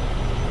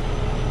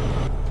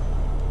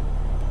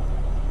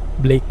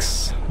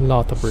 Blake's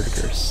Lot of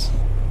Burgers.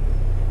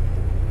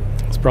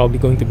 It's probably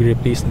going to be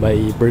replaced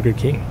by Burger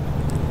King.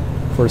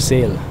 For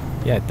sale.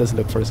 Yeah, it does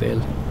look for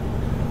sale.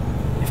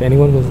 If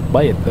anyone will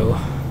buy it though.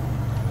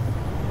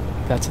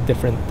 That's a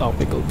different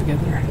topic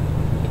altogether.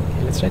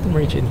 Okay, let's try to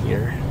merge in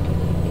here.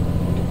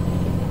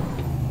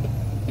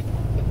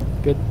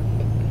 Good.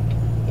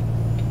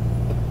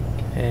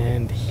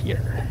 And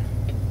here.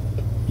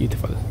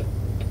 Beautiful.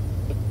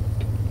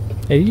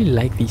 I really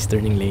like these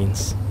turning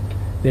lanes.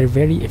 They're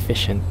very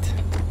efficient.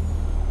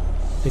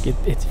 Like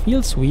it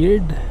feels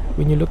weird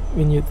when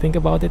you think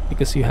about it,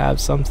 because you have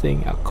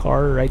a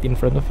car right in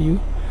front of you,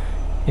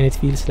 and it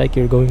feels like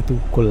you're going to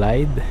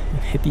collide and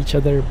hit each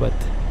other. But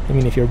I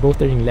mean, if you're both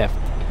turning left,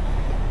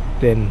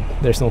 then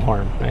there's no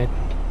harm, right?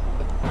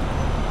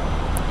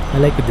 I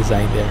like the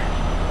design there.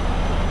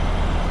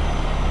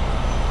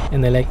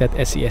 And I like that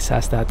SCS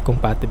has that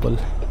compatible.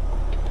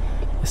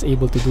 Is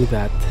able to do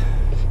that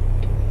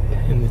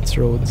in its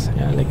roads.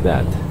 Yeah, I like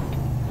that.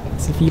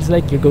 So it feels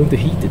like you're going to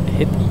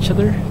hit each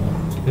other,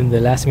 and the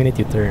last minute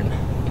you turn.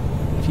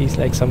 It feels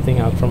like something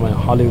out from a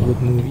Hollywood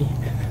movie.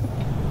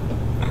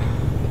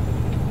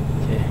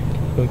 Okay,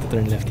 going to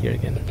turn left here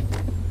again.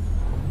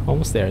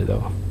 Almost there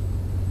though.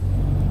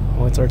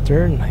 Oh, it's our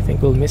turn. I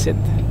think we'll miss it.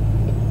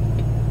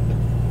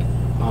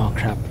 Oh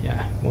crap,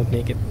 yeah, won't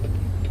make it.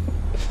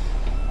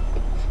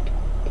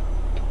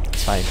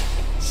 It's fine.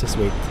 Let's just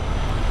wait.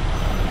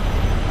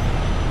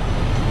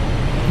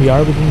 We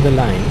are within the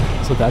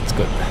line, so that's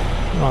good.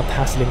 Not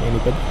hassling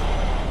anybody.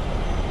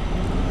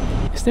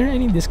 Is there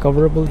any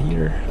discoverable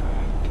here?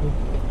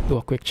 We'll do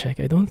a quick check.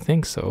 I don't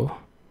think so.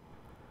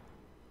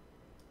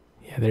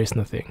 Yeah, there is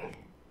nothing.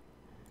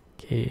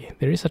 Okay,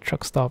 there is a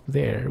truck stop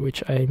there,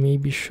 which I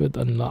maybe should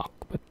unlock,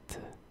 but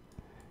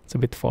it's a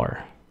bit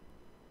far.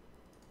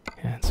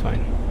 Yeah, it's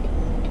fine.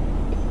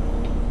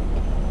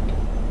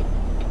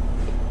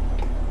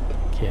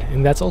 Okay,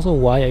 and that's also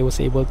why I was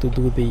able to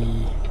do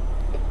the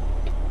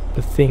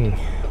thing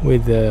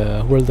with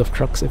the World of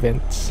Trucks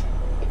events,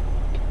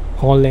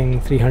 hauling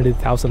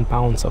 300,000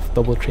 pounds of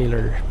double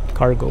trailer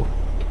cargo,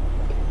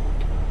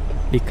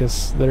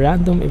 because the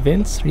random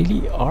events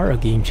really are a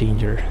game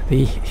changer.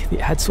 They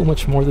add so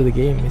much more to the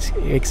game. It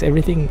makes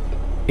everything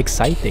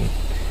exciting.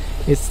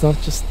 It's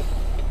not just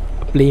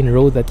a plain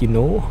road that you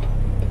know.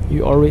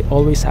 You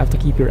always have to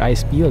keep your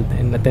eyes peeled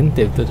and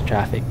attentive to the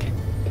traffic.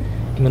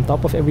 And on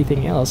top of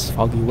everything else,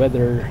 foggy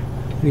weather,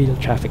 real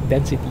traffic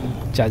density,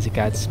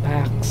 Jazzycat's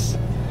packs,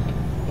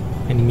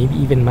 and maybe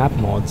even map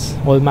mods.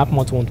 Well, map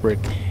mods won't work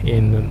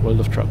in World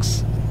of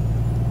Trucks.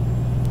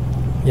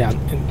 Yeah,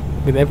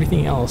 and with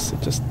everything else,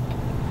 it just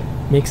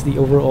makes the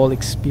overall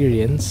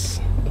experience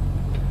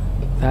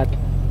that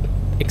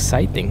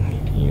exciting.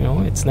 You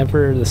know, it's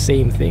never the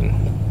same thing.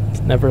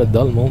 It's never a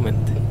dull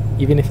moment.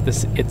 Even if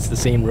it's the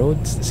same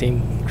roads, the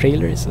same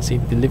trailers, the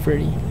same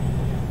delivery,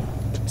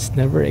 it's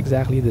never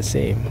exactly the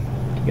same.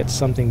 You get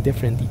something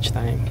different each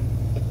time.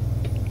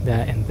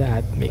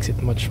 That makes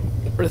it much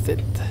worth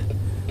it.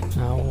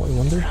 Now, I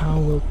wonder how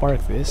we'll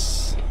park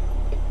this.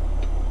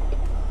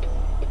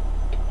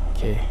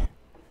 Okay.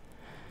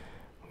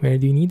 Where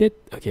do you need it?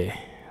 Okay,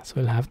 so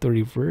I'll have to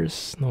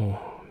reverse. No,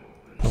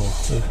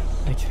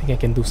 I think I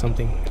can do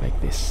something like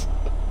this.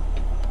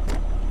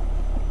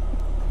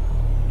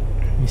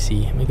 Let me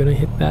see, am I gonna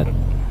hit that? I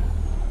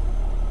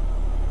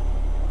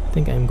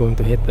think I'm going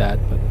to hit that,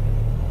 but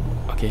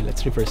okay,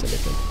 let's reverse a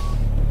little.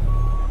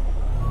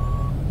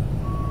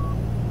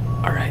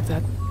 Alright,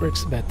 that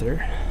works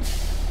better.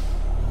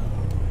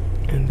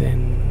 And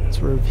then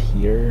swerve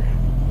here.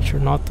 Make sure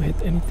not to hit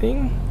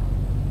anything.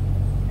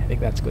 I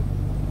think that's good.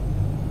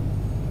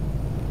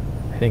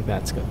 I think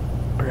that's good.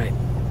 Alright.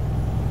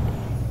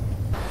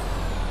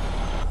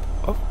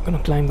 Oh,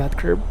 gonna climb that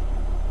curb.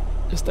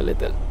 Just a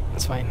little.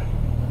 That's fine.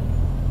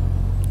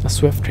 A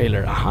Swift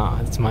trailer.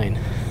 Aha, that's mine.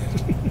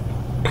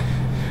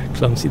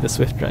 Clumsy the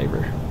Swift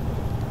driver.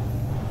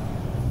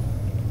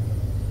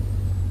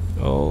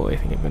 Oh, I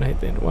think I'm gonna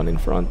hit the one in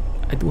front.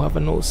 I do have a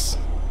nose.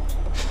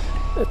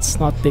 Let's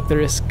not take the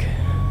risk.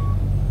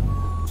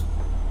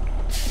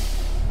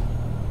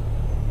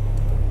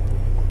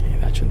 Okay,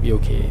 that should be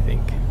okay, I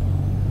think.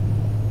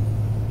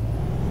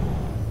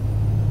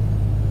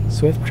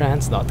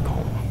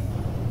 SwiftTrans.com.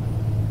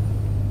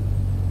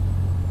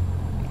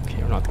 Okay,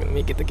 we're not gonna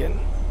make it again.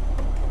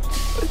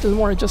 A little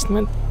more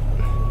adjustment.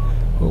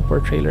 Hope our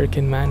trailer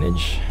can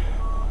manage.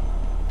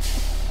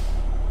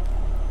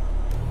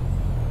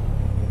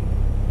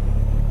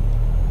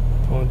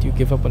 Don't you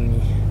give up on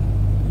me.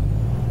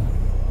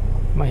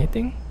 Am I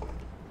hitting?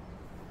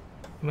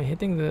 Am I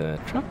hitting the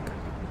truck?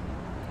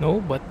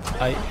 No, but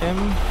I am...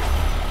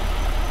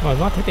 No, I'm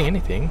not hitting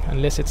anything,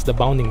 unless it's the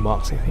bounding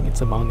box. I think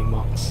it's the bounding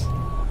box.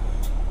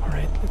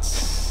 Alright,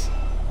 let's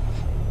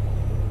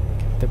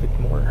give it a bit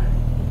more.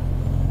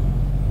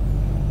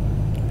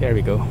 There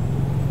we go.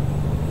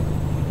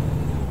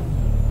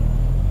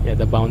 Yeah,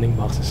 the bounding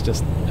box is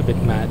just a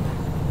bit mad.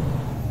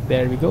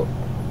 There we go.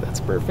 That's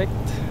perfect.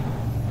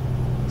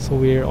 So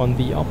we're on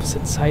the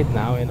opposite side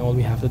now, and all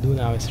we have to do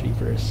now is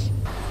reverse.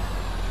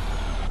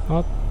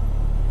 Not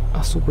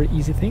a super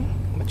easy thing,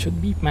 but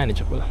should be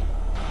manageable.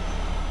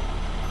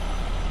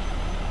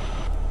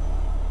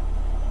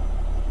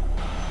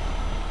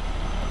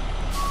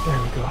 There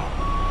we go.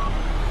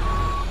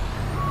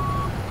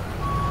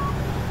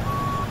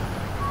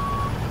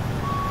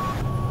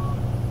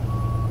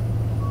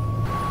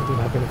 I don't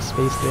have enough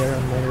space there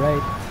on my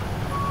right.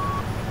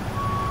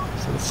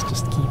 So let's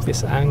just keep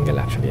this angle.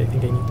 Actually, I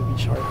think I need to be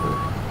sharper.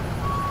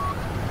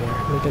 There, a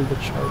little bit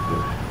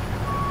sharper.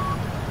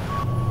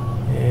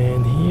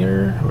 And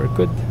here, we're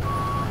good.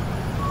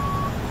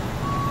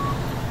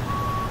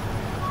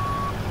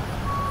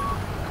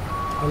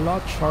 A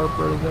lot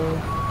sharper though.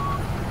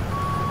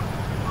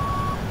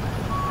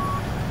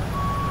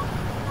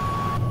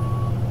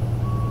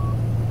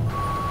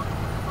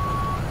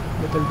 A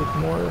little bit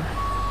more.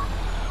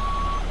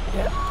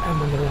 Yeah, I'm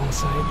on the wrong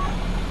side.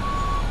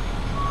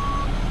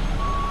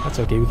 That's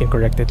okay, we can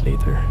correct it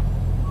later.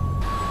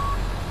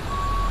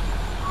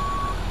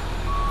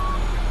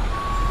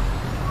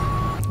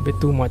 A bit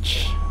too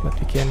much, but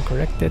we can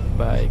correct it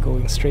by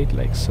going straight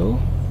like so.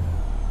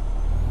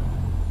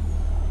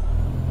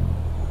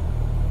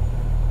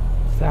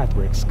 That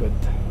works good.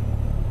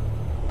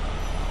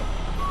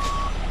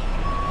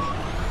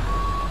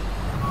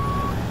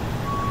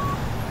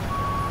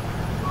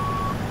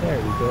 There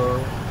we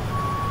go.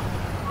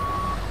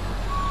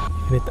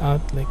 Even it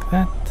out like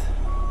that.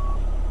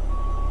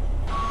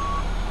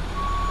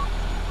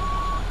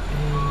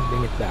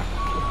 Bring it back.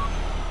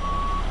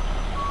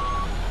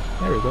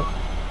 There we go.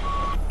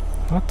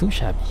 Not too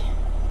shabby.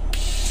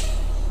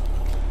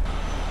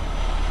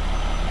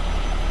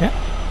 Yeah,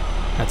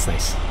 that's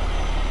nice.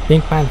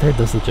 Pink Panther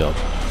does the job.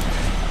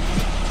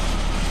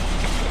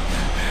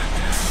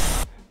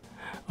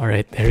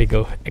 Alright, there we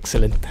go.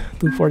 Excellent.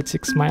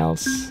 246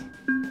 miles.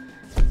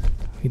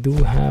 We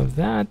do have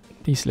that.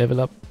 Please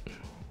level up.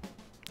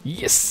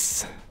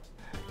 Yes!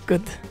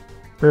 Good.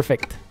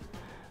 Perfect.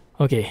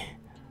 Okay.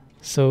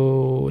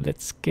 So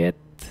let's get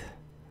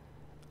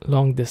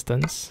long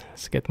distance.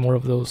 Let's get more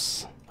of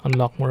those,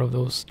 unlock more of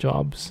those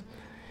jobs.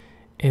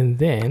 And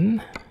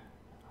then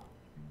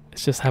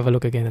let's just have a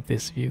look again at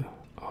this view.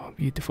 Oh,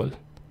 beautiful.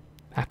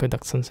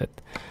 Aqueduct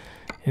sunset.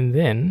 And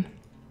then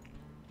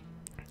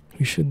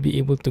we should be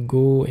able to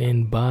go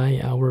and buy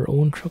our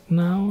own truck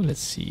now. Let's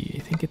see. I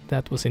think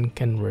that was in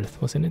Kenworth,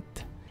 wasn't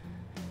it?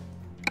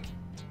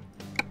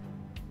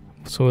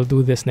 So we'll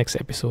do this next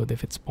episode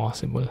if it's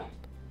possible.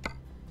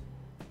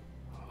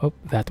 Oh,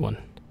 that one.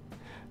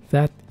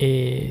 That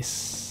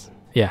is,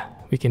 yeah,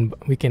 we can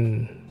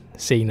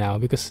say now,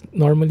 because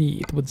normally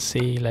it would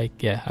say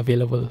like, yeah,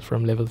 available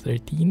from level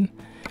 13.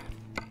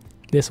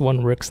 This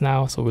one works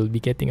now, so we'll be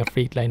getting a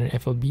Freightliner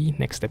FLB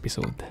next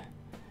episode.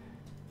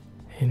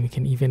 And we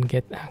can even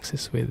get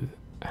access with,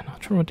 I'm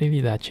not sure what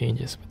really that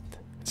changes, but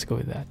let's go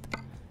with that.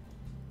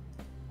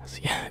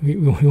 So yeah, we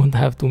won't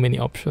have too many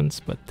options,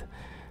 but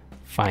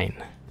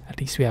fine. At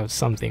least we have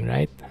something,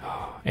 right?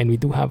 And we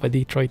do have a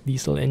Detroit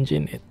diesel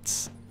engine.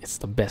 It's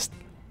the best.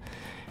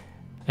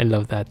 I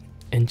love that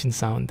engine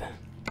sound.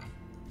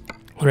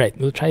 Alright,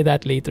 we'll try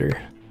that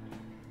later.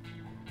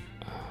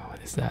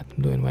 What is What's that?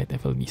 Blue and white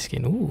FLB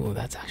skin. Ooh,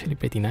 that's actually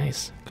pretty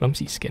nice.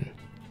 Clumsy skin.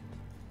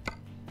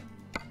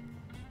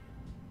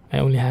 I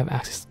only have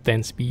access to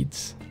 10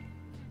 speeds.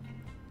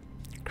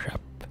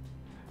 Crap.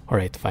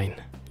 Alright, fine.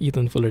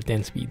 Eaton Fuller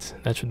 10 speeds.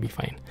 That should be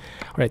fine.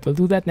 Alright, we'll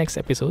do that next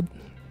episode.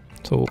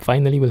 So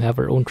finally, we'll have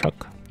our own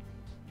truck.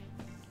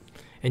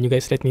 And you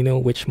guys let me know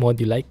which mod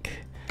you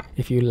like.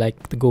 If you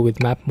like to go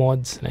with map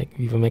mods, like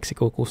Viva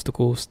Mexico Coast to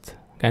Coast,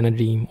 kind of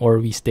dream, or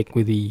we stick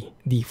with the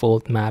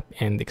default map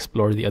and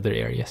explore the other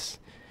areas.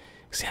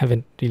 Because I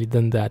haven't really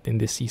done that in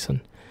this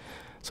season.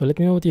 So let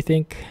me know what you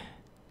think.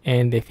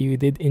 And if you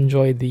did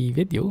enjoy the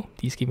video,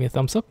 please give me a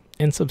thumbs up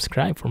and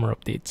subscribe for more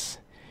updates.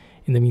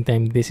 In the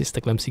meantime, this is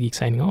the Clumsy Geek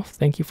signing off.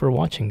 Thank you for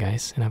watching,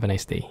 guys, and have a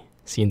nice day.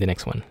 See you in the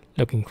next one.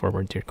 Looking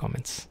forward to your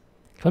comments.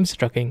 Clumsy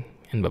Trucking,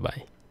 and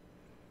bye-bye.